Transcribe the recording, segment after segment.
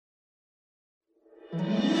To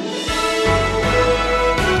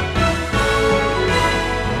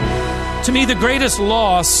me, the greatest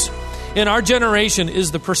loss in our generation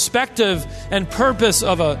is the perspective and purpose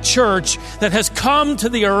of a church that has come to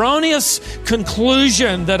the erroneous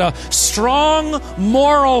conclusion that a strong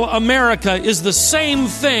moral America is the same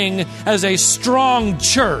thing as a strong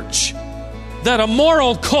church. That a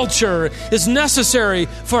moral culture is necessary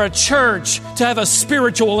for a church to have a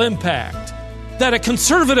spiritual impact. That a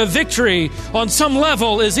conservative victory on some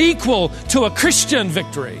level is equal to a Christian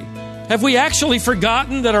victory. Have we actually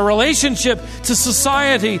forgotten that our relationship to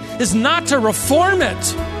society is not to reform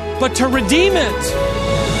it, but to redeem it?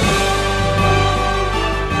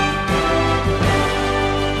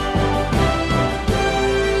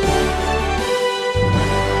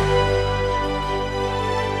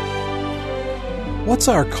 What's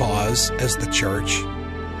our cause as the church?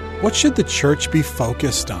 What should the church be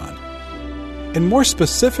focused on? And more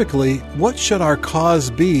specifically, what should our cause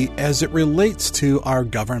be as it relates to our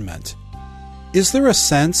government? Is there a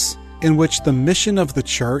sense in which the mission of the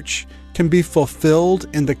church can be fulfilled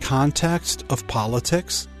in the context of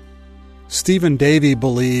politics? Stephen Davey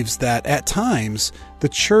believes that at times the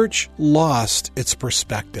church lost its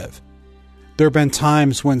perspective. There have been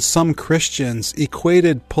times when some Christians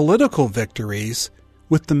equated political victories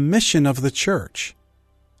with the mission of the church.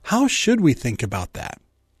 How should we think about that?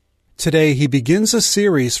 Today he begins a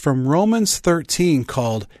series from Romans 13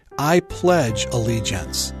 called I Pledge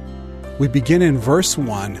Allegiance. We begin in verse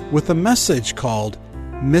 1 with a message called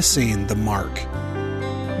Missing the Mark.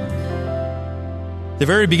 The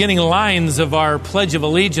very beginning lines of our Pledge of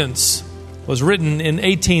Allegiance was written in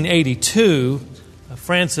 1882.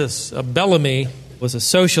 Francis Bellamy was a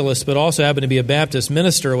socialist but also happened to be a Baptist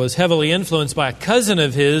minister, was heavily influenced by a cousin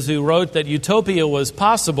of his who wrote that utopia was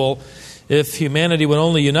possible if humanity would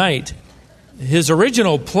only unite. His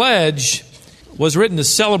original pledge was written to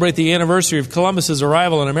celebrate the anniversary of Columbus's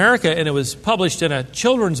arrival in America, and it was published in a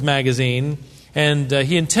children's magazine. And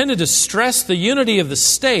he intended to stress the unity of the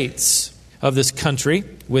states of this country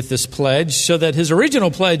with this pledge, so that his original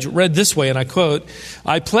pledge read this way, and I quote,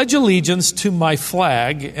 I pledge allegiance to my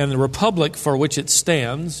flag and the republic for which it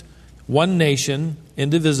stands, one nation,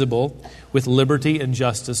 indivisible, with liberty and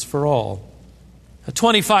justice for all.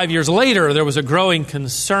 25 years later, there was a growing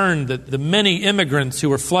concern that the many immigrants who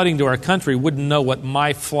were flooding to our country wouldn't know what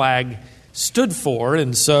my flag stood for,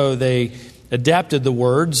 and so they adapted the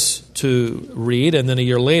words to read, and then a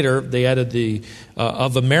year later they added the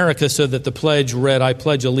of America, so that the pledge read, I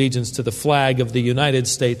pledge allegiance to the flag of the United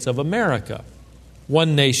States of America.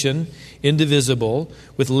 One nation, indivisible,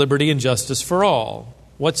 with liberty and justice for all.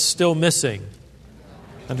 What's still missing?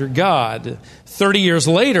 Under God. 30 years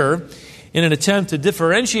later, in an attempt to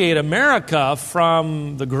differentiate America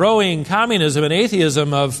from the growing communism and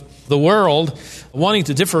atheism of the world, wanting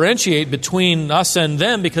to differentiate between us and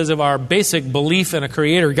them because of our basic belief in a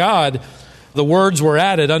creator God, the words were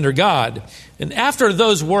added under God. And after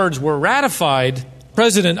those words were ratified,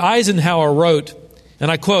 President Eisenhower wrote, and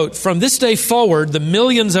I quote, from this day forward, the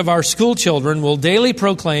millions of our school children will daily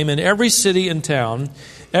proclaim in every city and town,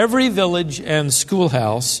 every village and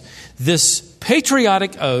schoolhouse, this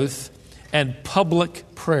patriotic oath and public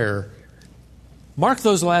prayer. Mark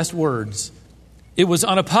those last words. It was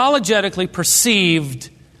unapologetically perceived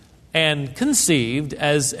and conceived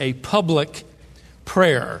as a public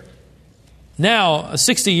prayer. Now,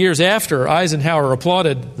 60 years after, Eisenhower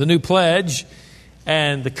applauded the new pledge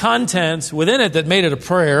and the contents within it that made it a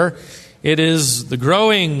prayer. It is the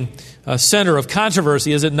growing center of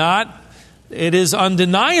controversy, is it not? It is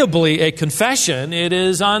undeniably a confession. It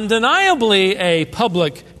is undeniably a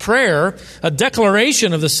public prayer, a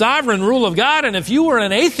declaration of the sovereign rule of God. And if you were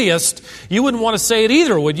an atheist, you wouldn't want to say it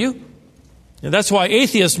either, would you? And that's why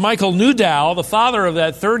atheist Michael Newdow, the father of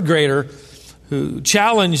that third grader who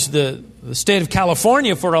challenged the state of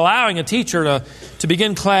California for allowing a teacher to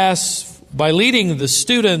begin class by leading the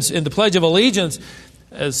students in the Pledge of Allegiance,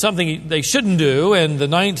 as something they shouldn't do, and the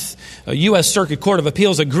Ninth U.S. Circuit Court of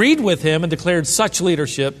Appeals agreed with him and declared such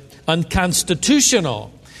leadership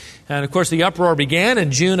unconstitutional. And of course, the uproar began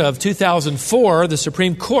in June of 2004. The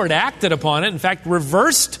Supreme Court acted upon it, in fact,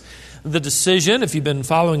 reversed the decision, if you've been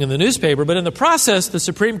following in the newspaper. But in the process, the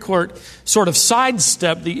Supreme Court sort of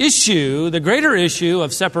sidestepped the issue, the greater issue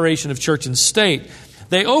of separation of church and state.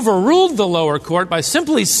 They overruled the lower court by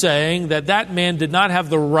simply saying that that man did not have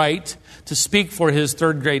the right to speak for his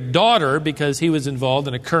third grade daughter because he was involved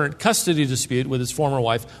in a current custody dispute with his former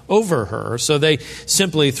wife over her. So they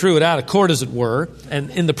simply threw it out of court, as it were, and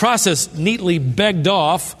in the process neatly begged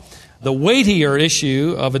off the weightier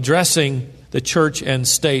issue of addressing the church and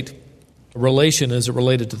state relation as it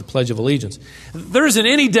related to the Pledge of Allegiance. There isn't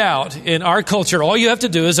any doubt in our culture, all you have to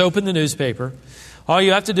do is open the newspaper. All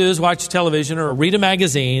you have to do is watch television or read a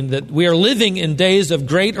magazine, that we are living in days of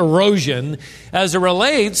great erosion as it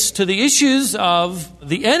relates to the issues of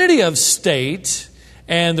the entity of state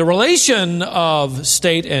and the relation of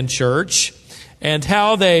state and church and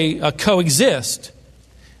how they coexist.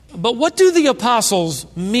 But what do the apostles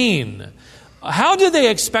mean? How do they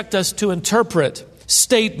expect us to interpret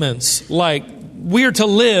statements like we are to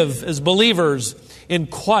live as believers in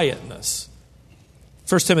quietness?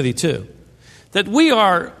 1 Timothy 2. That we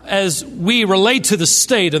are, as we relate to the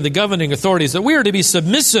state and the governing authorities, that we are to be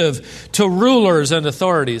submissive to rulers and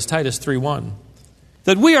authorities, Titus 3:1.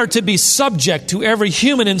 That we are to be subject to every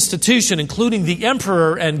human institution, including the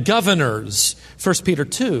emperor and governors, 1 Peter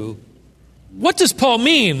 2. What does Paul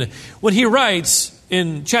mean when he writes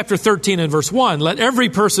in chapter 13 and verse 1, let every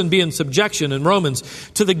person be in subjection, in Romans,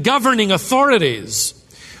 to the governing authorities?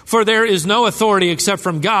 For there is no authority except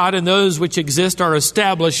from God, and those which exist are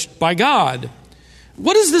established by God.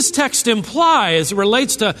 What does this text imply as it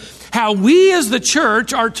relates to how we as the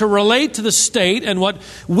church are to relate to the state and what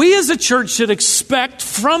we as a church should expect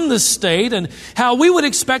from the state and how we would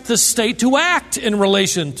expect the state to act in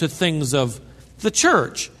relation to things of the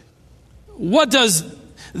church? What does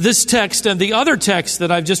this text and the other texts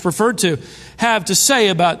that I've just referred to have to say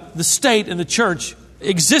about the state and the church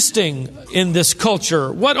existing in this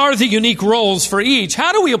culture? What are the unique roles for each?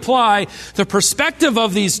 How do we apply the perspective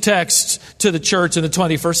of these texts to the church in the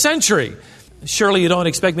 21st century? Surely you don't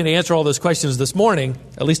expect me to answer all those questions this morning.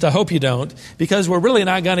 At least I hope you don't, because we're really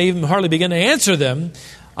not going to even hardly begin to answer them.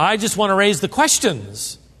 I just want to raise the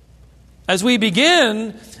questions as we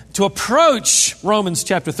begin to approach Romans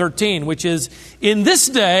chapter 13, which is in this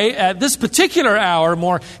day, at this particular hour,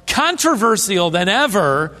 more controversial than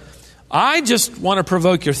ever. I just want to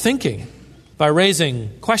provoke your thinking by raising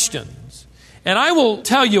questions. And I will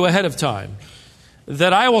tell you ahead of time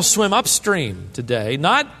that I will swim upstream today,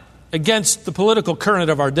 not against the political current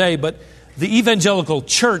of our day, but the evangelical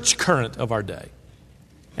church current of our day.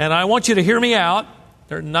 And I want you to hear me out.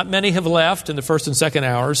 Not many have left in the first and second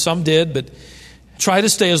hours. Some did, but try to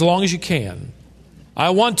stay as long as you can.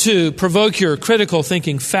 I want to provoke your critical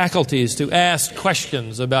thinking faculties to ask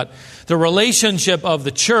questions about the relationship of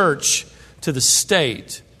the church to the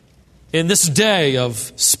state in this day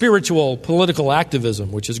of spiritual political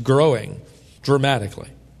activism, which is growing dramatically.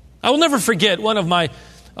 I will never forget one of my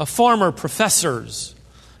former professors,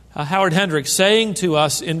 Howard Hendricks, saying to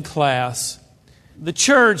us in class, the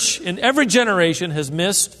church in every generation has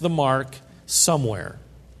missed the mark somewhere.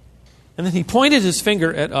 And then he pointed his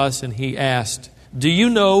finger at us and he asked, do you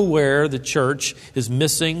know where the church is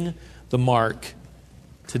missing the mark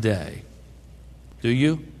today? Do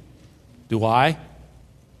you? Do I?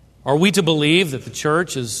 Are we to believe that the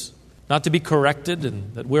church is not to be corrected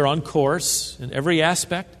and that we're on course in every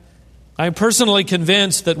aspect? I am personally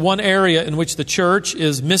convinced that one area in which the church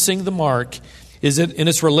is missing the mark is in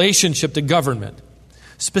its relationship to government.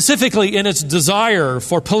 Specifically in its desire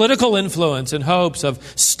for political influence in hopes of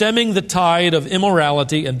stemming the tide of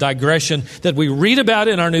immorality and digression that we read about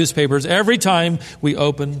in our newspapers every time we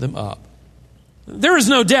open them up. There is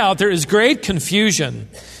no doubt there is great confusion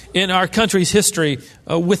in our country's history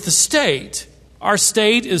with the state. Our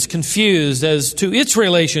state is confused as to its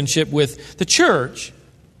relationship with the church.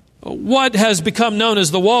 What has become known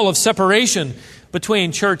as the wall of separation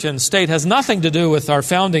between church and state has nothing to do with our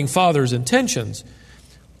founding fathers' intentions.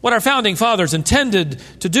 What our founding fathers intended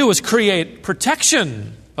to do was create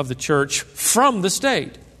protection of the church from the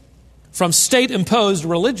state, from state-imposed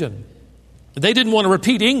religion. They didn't want to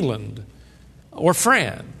repeat England or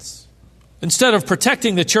France. Instead of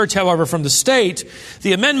protecting the church, however, from the state,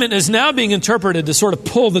 the amendment is now being interpreted to sort of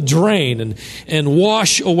pull the drain and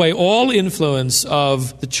wash away all influence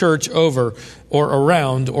of the church over or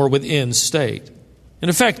around or within state. In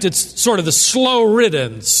effect, it's sort of the slow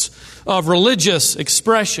riddance of religious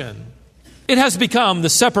expression. It has become the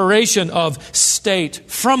separation of state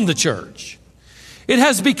from the church. It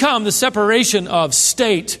has become the separation of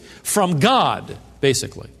state from God,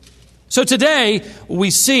 basically. So today, we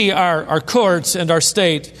see our courts and our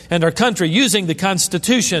state and our country using the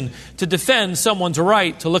Constitution to defend someone's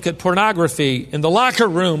right to look at pornography in the locker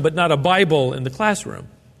room, but not a Bible in the classroom.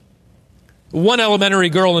 One elementary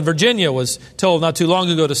girl in Virginia was told not too long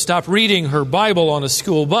ago to stop reading her Bible on a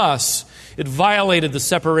school bus. It violated the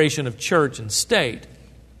separation of church and state.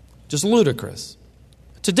 Just ludicrous.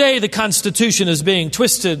 Today, the Constitution is being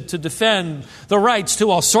twisted to defend the rights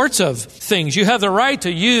to all sorts of things. You have the right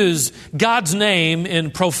to use God's name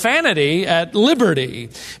in profanity at liberty,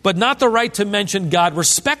 but not the right to mention God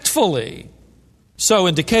respectfully. So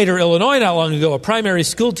in Decatur, Illinois, not long ago, a primary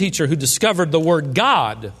school teacher who discovered the word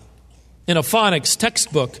God in a phonics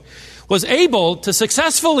textbook was able to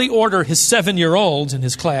successfully order his 7-year-olds in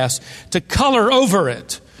his class to color over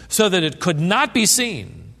it so that it could not be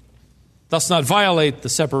seen, thus not violate the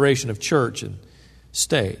separation of church and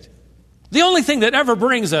state. The only thing that ever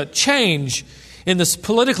brings a change in this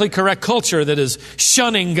politically correct culture that is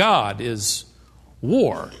shunning God is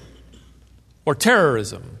war or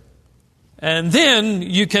terrorism. And then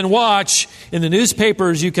you can watch in the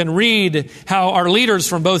newspapers, you can read how our leaders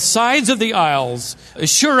from both sides of the aisles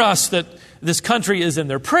assure us that this country is in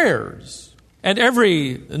their prayers. And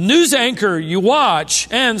every news anchor you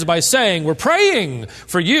watch ends by saying, we're praying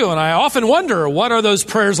for you. And I often wonder, what are those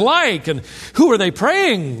prayers like? And who are they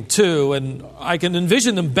praying to? And I can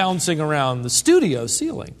envision them bouncing around the studio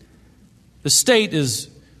ceiling. The state is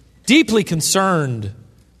deeply concerned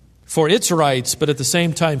for its rights, but at the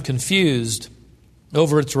same time confused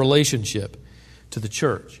over its relationship to the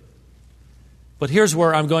church. But here's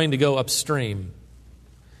where I'm going to go upstream.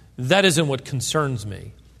 That isn't what concerns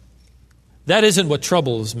me. That isn't what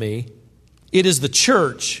troubles me. It is the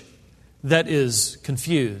church that is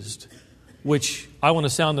confused, which I want to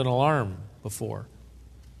sound an alarm before.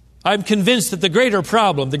 I'm convinced that the greater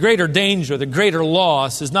problem, the greater danger, the greater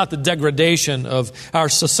loss is not the degradation of our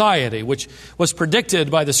society, which was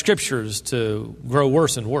predicted by the Scriptures to grow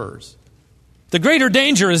worse and worse. The greater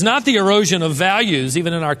danger is not the erosion of values,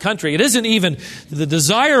 even in our country. It isn't even the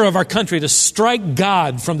desire of our country to strike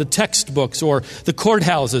God from the textbooks or the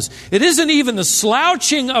courthouses. It isn't even the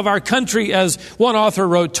slouching of our country, as one author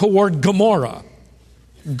wrote, toward Gomorrah.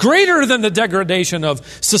 Greater than the degradation of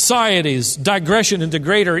society's digression into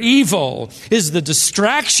greater evil is the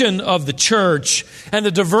distraction of the church and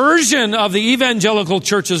the diversion of the evangelical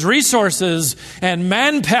church's resources and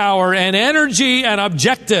manpower and energy and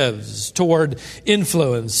objectives toward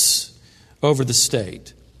influence over the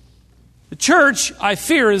state. The church, I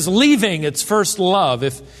fear, is leaving its first love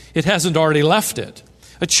if it hasn't already left it.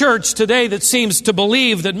 A church today that seems to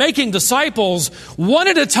believe that making disciples one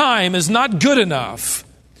at a time is not good enough.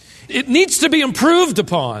 It needs to be improved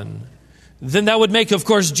upon. Then that would make, of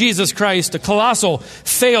course, Jesus Christ a colossal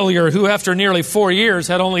failure who, after nearly 4 years,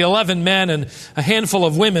 had only 11 men and a handful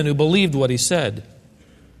of women who believed what he said.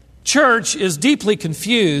 Church is deeply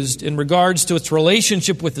confused in regards to its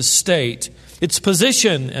relationship with the state, its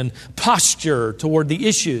position and posture toward the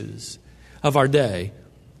issues of our day.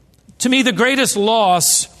 To me, the greatest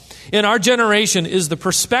loss in our generation is the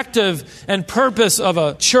perspective and purpose of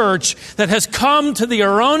a church that has come to the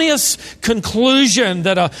erroneous conclusion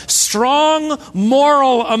that a strong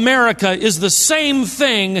moral America is the same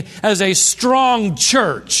thing as a strong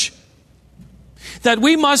church. That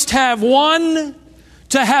we must have one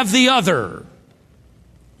to have the other.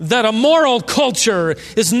 That a moral culture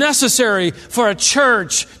is necessary for a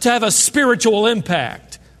church to have a spiritual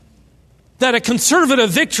impact. That a conservative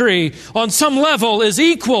victory on some level is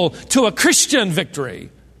equal to a Christian victory.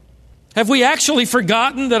 Have we actually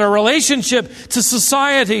forgotten that our relationship to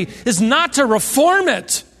society is not to reform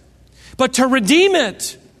it, but to redeem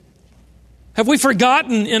it? Have we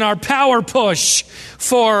forgotten in our power push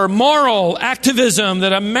for moral activism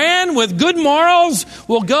that a man with good morals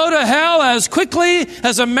will go to hell as quickly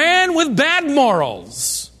as a man with bad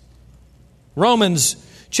morals? Romans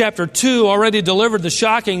Chapter 2 already delivered the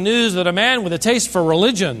shocking news that a man with a taste for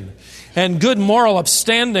religion and good moral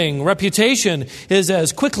upstanding reputation is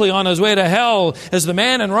as quickly on his way to hell as the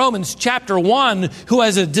man in Romans chapter 1 who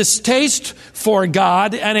has a distaste for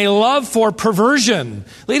God and a love for perversion.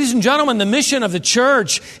 Ladies and gentlemen, the mission of the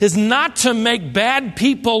church is not to make bad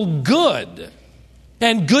people good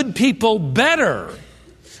and good people better.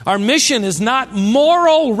 Our mission is not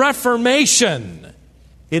moral reformation.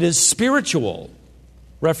 It is spiritual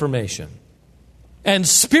reformation. And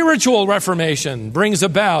spiritual reformation brings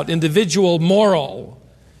about individual moral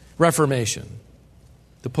reformation.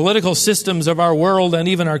 The political systems of our world and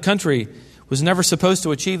even our country was never supposed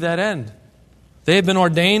to achieve that end. They have been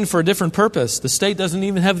ordained for a different purpose. The state doesn't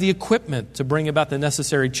even have the equipment to bring about the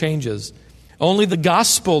necessary changes. Only the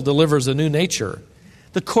gospel delivers a new nature.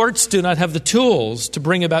 The courts do not have the tools to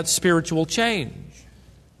bring about spiritual change.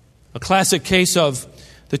 A classic case of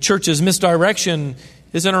the church's misdirection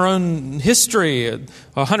is in our own history.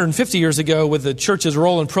 150 years ago, with the church's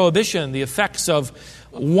role in Prohibition, the effects of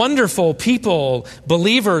wonderful people,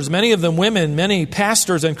 believers, many of them women, many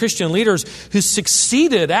pastors and Christian leaders who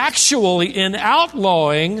succeeded actually in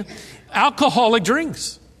outlawing alcoholic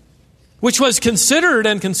drinks, which was considered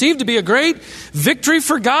and conceived to be a great victory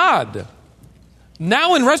for God.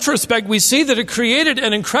 Now, in retrospect, we see that it created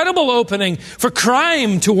an incredible opening for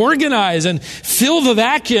crime to organize and fill the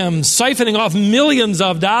vacuum, siphoning off millions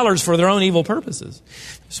of dollars for their own evil purposes.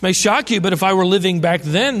 This may shock you, but if I were living back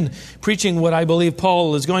then, preaching what I believe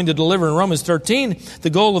Paul is going to deliver in Romans 13,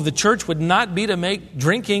 the goal of the church would not be to make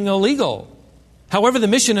drinking illegal. However, the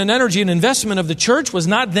mission and energy and investment of the church was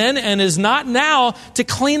not then and is not now to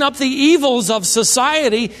clean up the evils of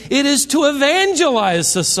society. It is to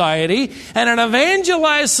evangelize society, and an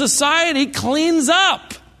evangelized society cleans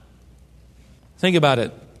up. Think about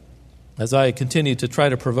it as I continue to try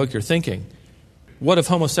to provoke your thinking. What if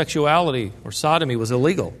homosexuality or sodomy was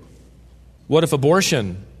illegal? What if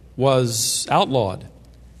abortion was outlawed?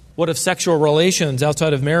 What if sexual relations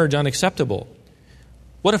outside of marriage unacceptable?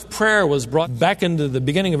 What if prayer was brought back into the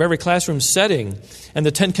beginning of every classroom setting and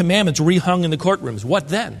the 10 Commandments rehung in the courtrooms? What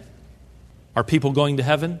then? Are people going to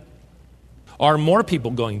heaven? Are more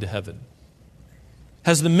people going to heaven?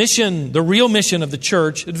 Has the mission, the real mission of the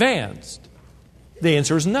church, advanced? The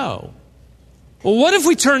answer is no. Well, what if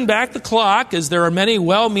we turn back the clock, as there are many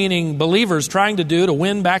well-meaning believers trying to do to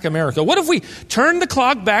win back America? What if we turn the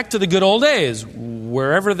clock back to the good old days,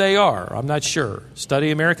 wherever they are? I'm not sure.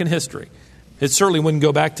 Study American history. It certainly wouldn't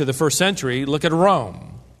go back to the first century. Look at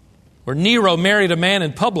Rome, where Nero married a man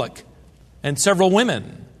in public and several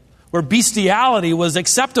women, where bestiality was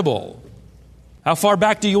acceptable. How far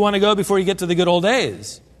back do you want to go before you get to the good old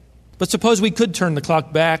days? But suppose we could turn the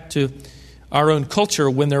clock back to our own culture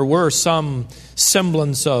when there were some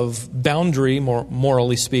semblance of boundary,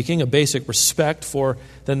 morally speaking, a basic respect for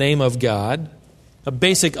the name of God, a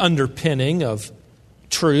basic underpinning of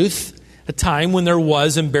truth, a time when there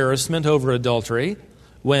was embarrassment over adultery,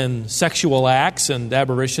 when sexual acts and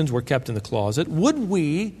aberrations were kept in the closet. Would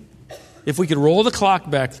we, if we could roll the clock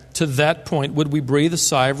back to that point, would we breathe a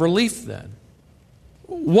sigh of relief then?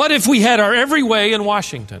 What if we had our every way in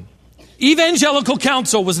Washington? Evangelical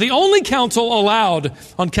counsel was the only counsel allowed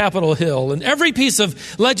on Capitol Hill, and every piece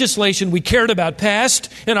of legislation we cared about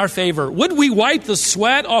passed in our favor. Would we wipe the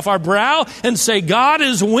sweat off our brow and say, God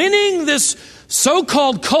is winning this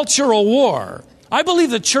so-called cultural war? I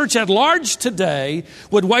believe the church at large today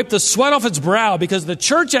would wipe the sweat off its brow, because the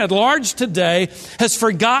church at large today has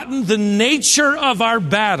forgotten the nature of our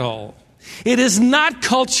battle. It is not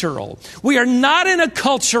cultural. We are not in a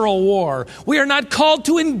cultural war. We are not called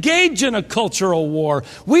to engage in a cultural war.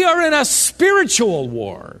 We are in a spiritual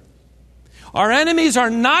war. Our enemies are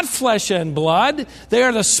not flesh and blood. They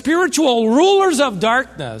are the spiritual rulers of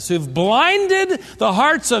darkness who've blinded the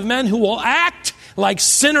hearts of men who will act like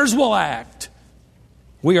sinners will act.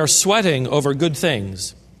 We are sweating over good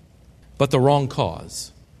things, but the wrong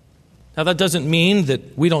cause. Now, that doesn't mean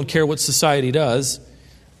that we don't care what society does.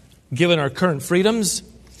 Given our current freedoms,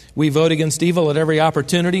 we vote against evil at every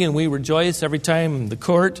opportunity, and we rejoice every time the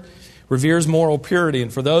court reveres moral purity.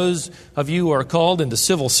 And for those of you who are called into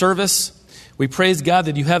civil service, we praise God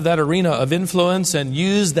that you have that arena of influence and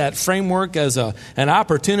use that framework as an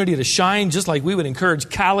opportunity to shine, just like we would encourage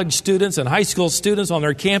college students and high school students on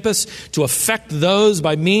their campus to affect those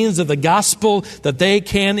by means of the gospel that they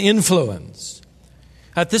can influence.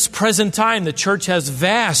 At this present time, the church has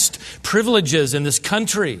vast privileges in this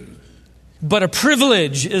country. But a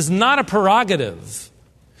privilege is not a prerogative.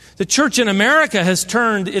 The church in America has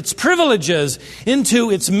turned its privileges into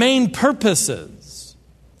its main purposes.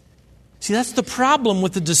 See, that's the problem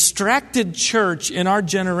with the distracted church in our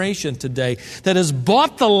generation today, that has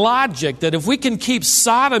bought the logic that if we can keep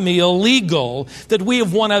sodomy illegal, that we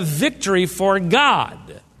have won a victory for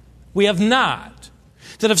God. We have not.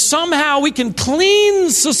 That if somehow we can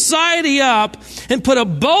clean society up and put a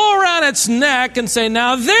bow around its neck and say,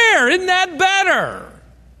 now there, isn't that better?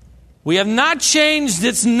 We have not changed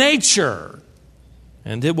its nature,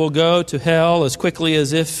 and it will go to hell as quickly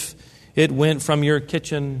as if it went from your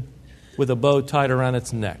kitchen with a bow tied around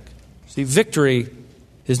its neck. See, victory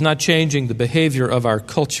is not changing the behavior of our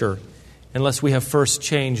culture unless we have first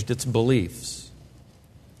changed its beliefs.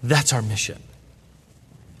 That's our mission.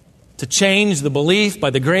 To change the belief by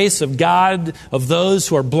the grace of God of those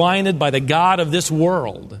who are blinded by the God of this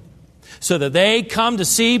world. so that they come to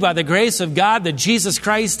see by the grace of God that Jesus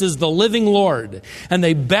Christ is the living Lord, and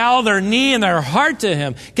they bow their knee and their heart to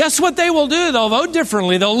Him, guess what they will do? They'll vote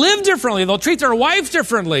differently. They'll live differently. They'll treat their wife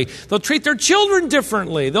differently. They'll treat their children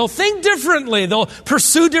differently. They'll think differently. They'll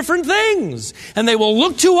pursue different things. And they will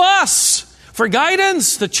look to us for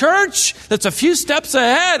guidance, the church that's a few steps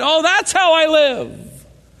ahead. Oh, that's how I live.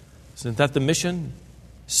 Isn't that the mission?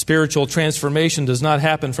 Spiritual transformation does not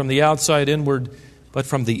happen from the outside inward, but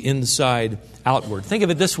from the inside outward. Think of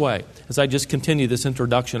it this way, as I just continue this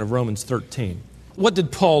introduction of Romans 13. What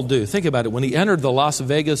did Paul do? Think about it. When he entered the Las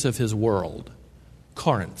Vegas of his world,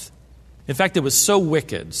 Corinth. In fact, it was so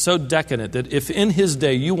wicked, so decadent, that if in his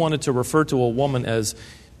day you wanted to refer to a woman as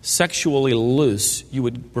sexually loose, you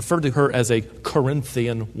would refer to her as a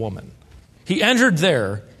Corinthian woman. He entered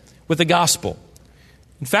there with the gospel.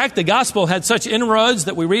 In fact, the gospel had such inroads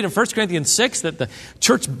that we read in 1 Corinthians 6 that the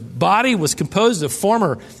church body was composed of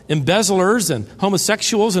former embezzlers and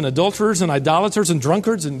homosexuals and adulterers and idolaters and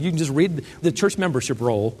drunkards, and you can just read the church membership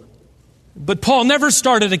roll. But Paul never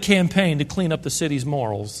started a campaign to clean up the city's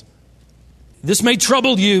morals. This may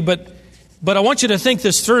trouble you, but I want you to think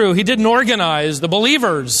this through. He didn't organize the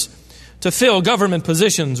believers to fill government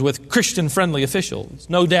positions with Christian-friendly officials.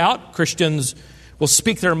 No doubt, Christians will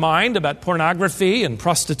speak their mind about pornography and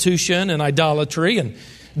prostitution and idolatry and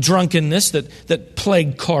drunkenness that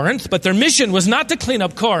plagued Corinth. But their mission was not to clean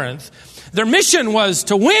up Corinth. Their mission was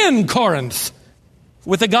to win Corinth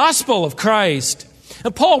with the gospel of Christ.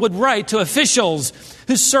 And Paul would write to officials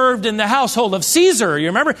who served in the household of Caesar. You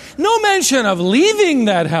remember? No mention of leaving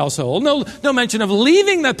that household. No mention of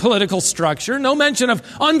leaving that political structure. No mention of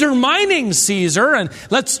undermining Caesar and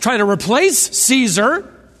let's try to replace Caesar.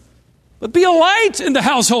 But be a light in the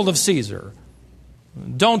household of Caesar.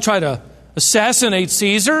 Don't try to assassinate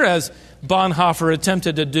Caesar as Bonhoeffer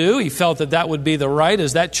attempted to do. He felt that would be the right,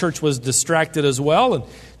 as that church was distracted as well and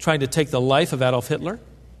trying to take the life of Adolf Hitler.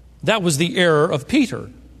 That was the error of Peter.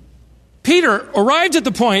 Peter arrived at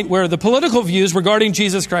the point where the political views regarding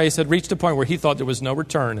Jesus Christ had reached a point where he thought there was no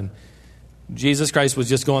return, and Jesus Christ was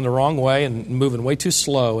just going the wrong way and moving way too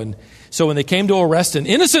slow. And so when they came to arrest an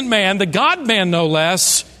innocent man, the God-man no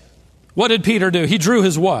less, what did Peter do? He drew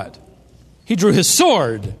his what? He drew his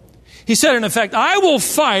sword. He said, in effect, I will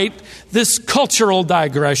fight this cultural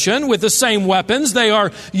digression with the same weapons they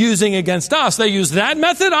are using against us. They use that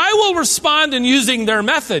method. I will respond in using their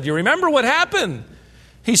method. You remember what happened?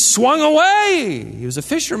 He swung away. He was a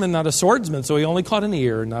fisherman, not a swordsman, so he only caught an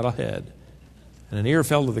ear, not a head. And an ear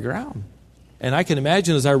fell to the ground. And I can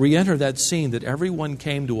imagine as I re-enter that scene that everyone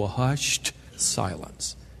came to a hushed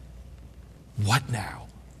silence. What now?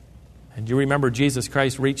 And you remember Jesus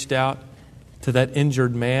Christ reached out to that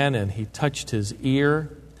injured man and he touched his ear.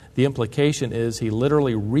 The implication is he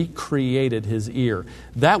literally recreated his ear.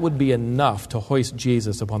 That would be enough to hoist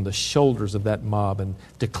Jesus upon the shoulders of that mob and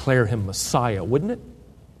declare him Messiah, wouldn't it?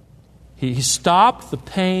 He stopped the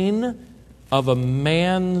pain of a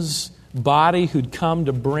man's body who'd come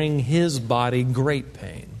to bring his body great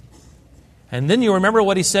pain. And then you remember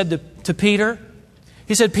what he said to Peter?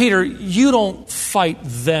 He said, Peter, you don't fight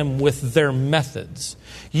them with their methods.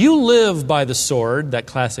 You live by the sword, that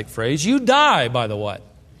classic phrase. You die by the what?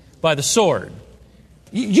 By the sword.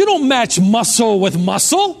 You don't match muscle with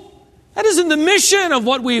muscle. That isn't the mission of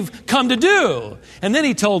what we've come to do. And then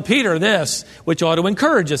he told Peter this, which ought to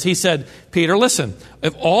encourage us. He said, Peter, listen,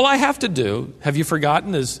 if all I have to do, have you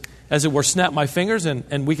forgotten, is as it were, snap my fingers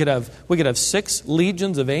and we could have 6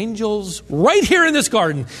 legions of angels right here in this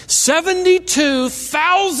garden.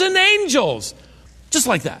 72,000 angels. Just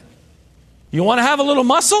like that. You want to have a little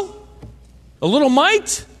muscle? A little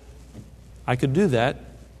might? I could do that.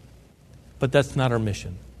 But that's not our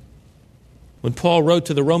mission. When Paul wrote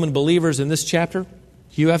to the Roman believers in this chapter,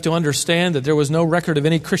 you have to understand that there was no record of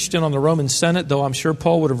any Christian on the Roman Senate, though I'm sure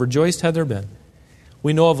Paul would have rejoiced had there been.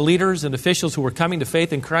 We know of leaders and officials who were coming to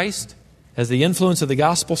faith in Christ as the influence of the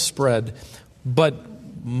gospel spread. But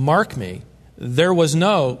mark me, there was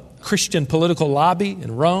no Christian political lobby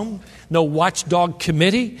in Rome, no watchdog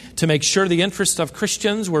committee to make sure the interests of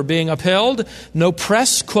Christians were being upheld, no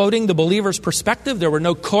press quoting the believer's perspective. There were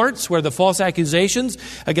no courts where the false accusations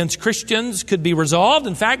against Christians could be resolved.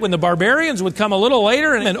 In fact, when the barbarians would come a little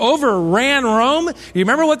later and overran Rome, you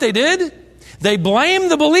remember what they did? They blamed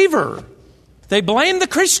the believer. They blamed the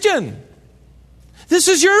Christian. This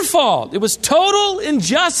is your fault. It was total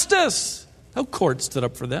injustice. No court stood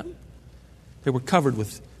up for them. They were covered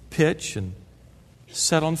with pitch and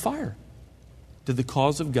set on fire. Did the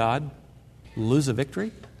cause of God lose a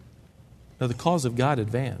victory? No, the cause of God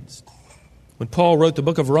advanced. When Paul wrote the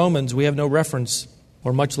book of Romans, we have no reference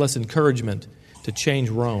or much less encouragement to change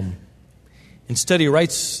Rome. Instead, he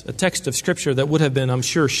writes a text of Scripture that would have been, I'm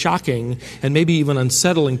sure, shocking and maybe even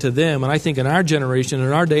unsettling to them. And I think in our generation,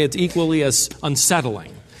 in our day, it's equally as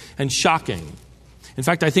unsettling and shocking. In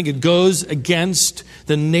fact, I think it goes against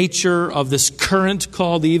the nature of this current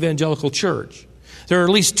called the evangelical church. There are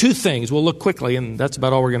at least two things. We'll look quickly, and that's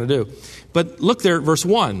about all we're going to do. But look there at verse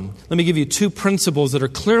 1. Let me give you two principles that are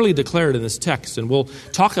clearly declared in this text, and we'll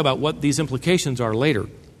talk about what these implications are later.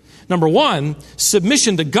 Number one,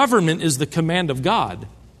 submission to government is the command of God.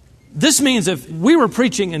 This means if we were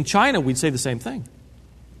preaching in China, we'd say the same thing.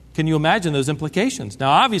 Can you imagine those implications?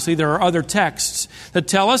 Now, obviously, there are other texts that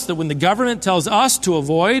tell us that when the government tells us to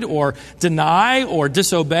avoid or deny or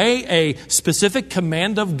disobey a specific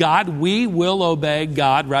command of God, we will obey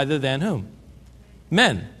God rather than whom?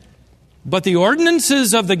 Men. But the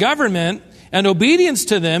ordinances of the government and obedience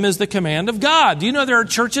to them is the command of God. Do you know there are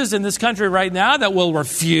churches in this country right now that will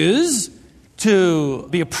refuse to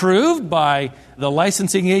be approved by the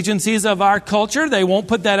licensing agencies of our culture? They won't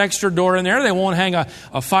put that extra door in there. They won't hang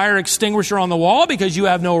a fire extinguisher on the wall because you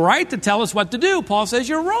have no right to tell us what to do. Paul says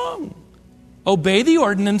you're wrong. Obey the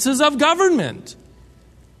ordinances of government.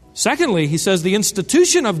 Secondly, he says the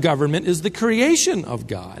institution of government is the creation of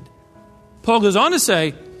God. Paul goes on to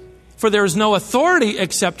say, for there is no authority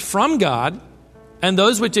except from God, and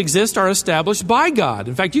those which exist are established by God.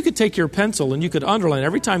 In fact, you could take your pencil and you could underline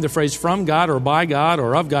every time the phrase from God or by God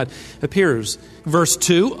or of God appears. Verse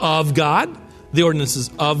 2, of God, the ordinances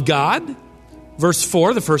of God. Verse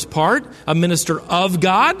 4, the first part, a minister of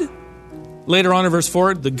God. Later on in verse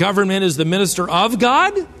 4, the government is the minister of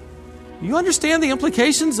God. You understand the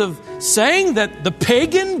implications of saying that the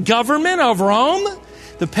pagan government of Rome,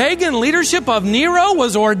 the pagan leadership of Nero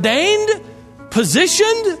was ordained,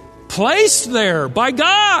 positioned, placed there by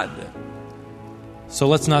God. So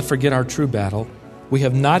let's not forget our true battle. We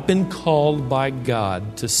have not been called by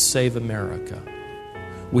God to save America.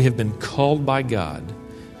 We have been called by God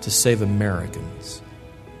to save Americans.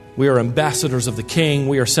 We are ambassadors of the King.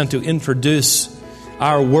 We are sent to introduce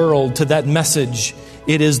our world to that message.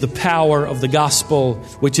 It is the power of the gospel,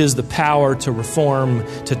 which is the power to reform,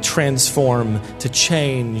 to transform, to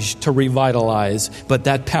change, to revitalize. But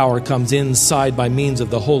that power comes inside by means of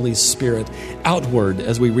the Holy Spirit, outward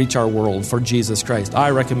as we reach our world for Jesus Christ. I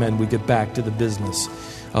recommend we get back to the business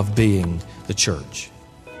of being the church.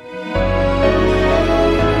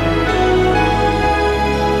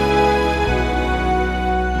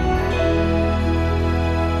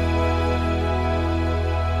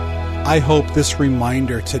 I hope this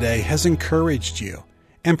reminder today has encouraged you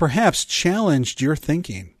and perhaps challenged your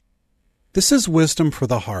thinking. This is Wisdom for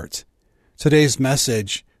the Heart. Today's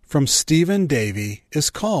message from Stephen Davey is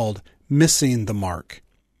called Missing the Mark.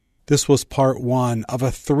 This was part 1 of a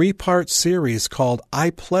 3-part series called I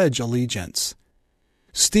Pledge Allegiance.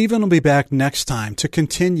 Stephen will be back next time to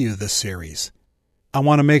continue the series. I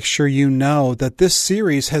want to make sure you know that this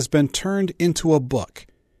series has been turned into a book.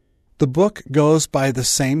 The book goes by the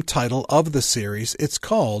same title of the series. It's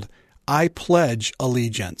called I Pledge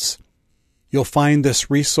Allegiance. You'll find this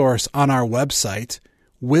resource on our website,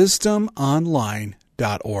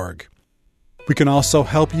 wisdomonline.org. We can also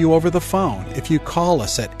help you over the phone if you call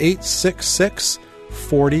us at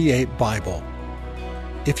 866-48-BIBLE.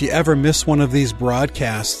 If you ever miss one of these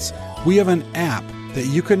broadcasts, we have an app that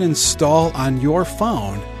you can install on your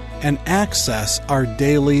phone and access our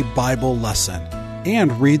daily Bible lesson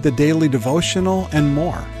and read the daily devotional and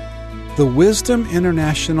more. The Wisdom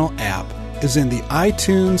International app is in the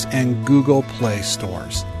iTunes and Google Play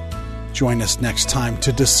stores. Join us next time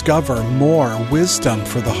to discover more wisdom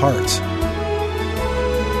for the heart.